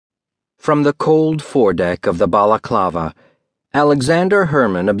From the cold foredeck of the Balaclava, Alexander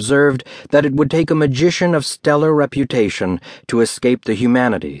Herman observed that it would take a magician of stellar reputation to escape the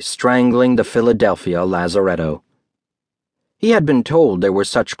humanity strangling the Philadelphia lazaretto. He had been told there were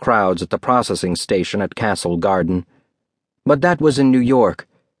such crowds at the processing station at Castle Garden. But that was in New York.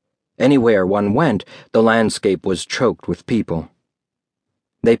 Anywhere one went, the landscape was choked with people.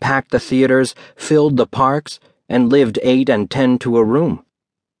 They packed the theaters, filled the parks, and lived 8 and 10 to a room.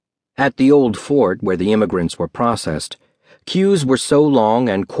 At the old fort where the immigrants were processed, queues were so long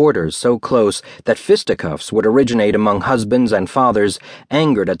and quarters so close that fisticuffs would originate among husbands and fathers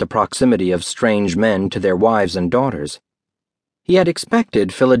angered at the proximity of strange men to their wives and daughters. He had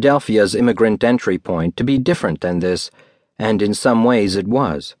expected Philadelphia's immigrant entry point to be different than this, and in some ways it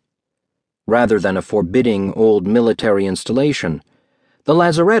was. Rather than a forbidding old military installation, the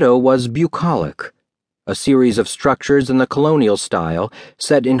lazaretto was bucolic, a series of structures in the colonial style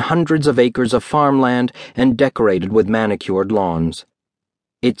set in hundreds of acres of farmland and decorated with manicured lawns.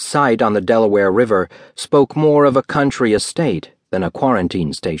 Its site on the Delaware River spoke more of a country estate than a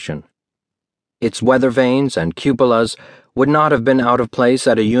quarantine station. Its weather vanes and cupolas would not have been out of place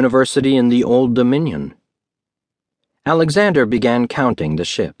at a university in the Old Dominion. Alexander began counting the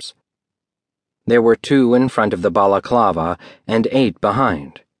ships. There were 2 in front of the Balaclava and 8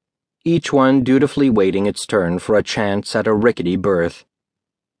 behind, each one dutifully waiting its turn for a chance at a rickety berth.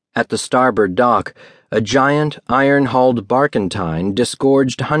 At the starboard dock, a giant iron-hulled barkentine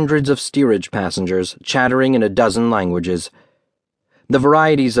disgorged hundreds of steerage passengers chattering in a dozen languages. The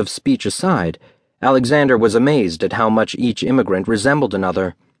varieties of speech aside, Alexander was amazed at how much each immigrant resembled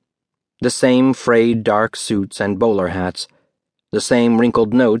another. The same frayed dark suits and bowler hats, the same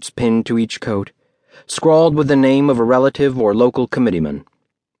wrinkled notes pinned to each coat, scrawled with the name of a relative or local committeeman.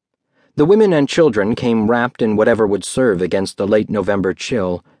 The women and children came wrapped in whatever would serve against the late November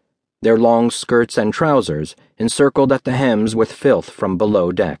chill, their long skirts and trousers encircled at the hems with filth from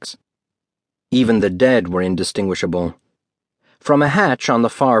below decks. Even the dead were indistinguishable. From a hatch on the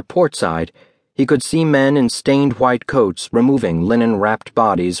far port side, he could see men in stained white coats removing linen-wrapped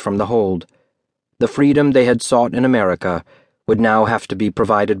bodies from the hold. The freedom they had sought in America would now have to be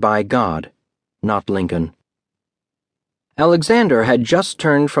provided by God, not Lincoln. Alexander had just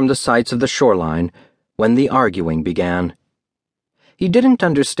turned from the sights of the shoreline when the arguing began. He didn't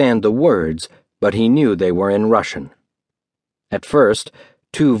understand the words, but he knew they were in Russian. At first,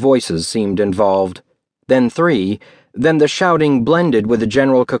 2 voices seemed involved, then 3, then the shouting blended with the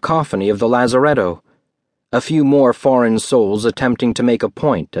general cacophony of the lazaretto, a few more foreign souls attempting to make a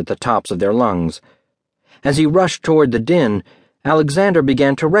point at the tops of their lungs. As he rushed toward the din, Alexander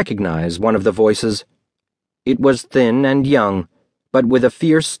began to recognize one of the voices. It was thin and young, but with a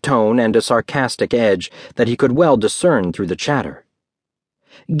fierce tone and a sarcastic edge that he could well discern through the chatter.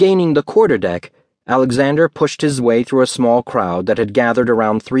 Gaining the quarterdeck, Alexander pushed his way through a small crowd that had gathered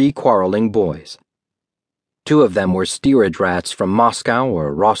around 3 quarreling boys. 2 of them were steerage rats from Moscow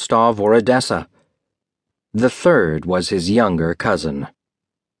or Rostov or Odessa. The 3rd was his younger cousin.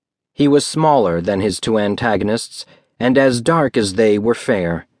 He was smaller than his 2 antagonists, and as dark as they were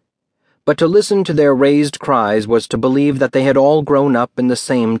fair. But to listen to their raised cries was to believe that they had all grown up in the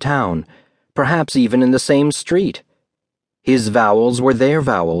same town, perhaps even in the same street. His vowels were their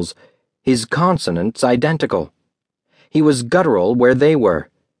vowels, his consonants identical. He was guttural where they were.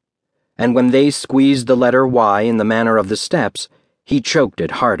 And when they squeezed the letter Y in the manner of the steps, he choked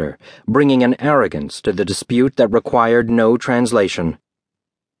it harder, bringing an arrogance to the dispute that required no translation.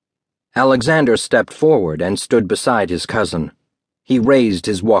 Alexander stepped forward and stood beside his cousin. He raised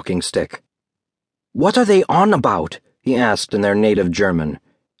his walking stick. "What are they on about?" he asked in their native German.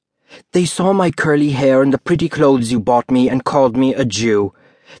 "They saw my curly hair and the pretty clothes you bought me and called me a Jew.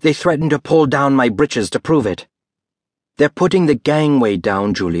 They threatened to pull down my breeches to prove it. They're putting the gangway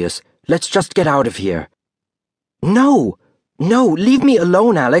down, Julius. Let's just get out of here." No, leave me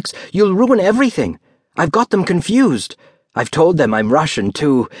alone, Alex. You'll ruin everything. I've got them confused. I've told them I'm Russian,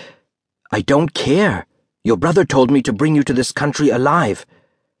 too. I don't care. Your brother told me to bring you to this country alive.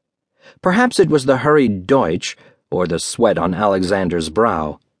 Perhaps it was the hurried Deutsch, or the sweat on Alexander's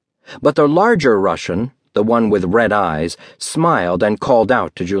brow. But the larger Russian, the one with red eyes, smiled and called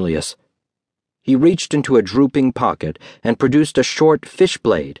out to Julius. He reached into a drooping pocket and produced a short fish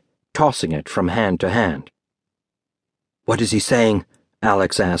blade, tossing it from hand to hand. "What is he saying?"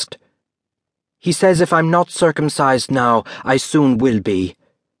 Alex asked. "He says if I'm not circumcised now, I soon will be."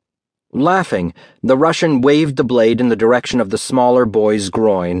 Laughing, the Russian waved the blade in the direction of the smaller boy's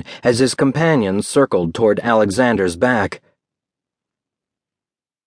groin as his companions circled toward Alexander's back.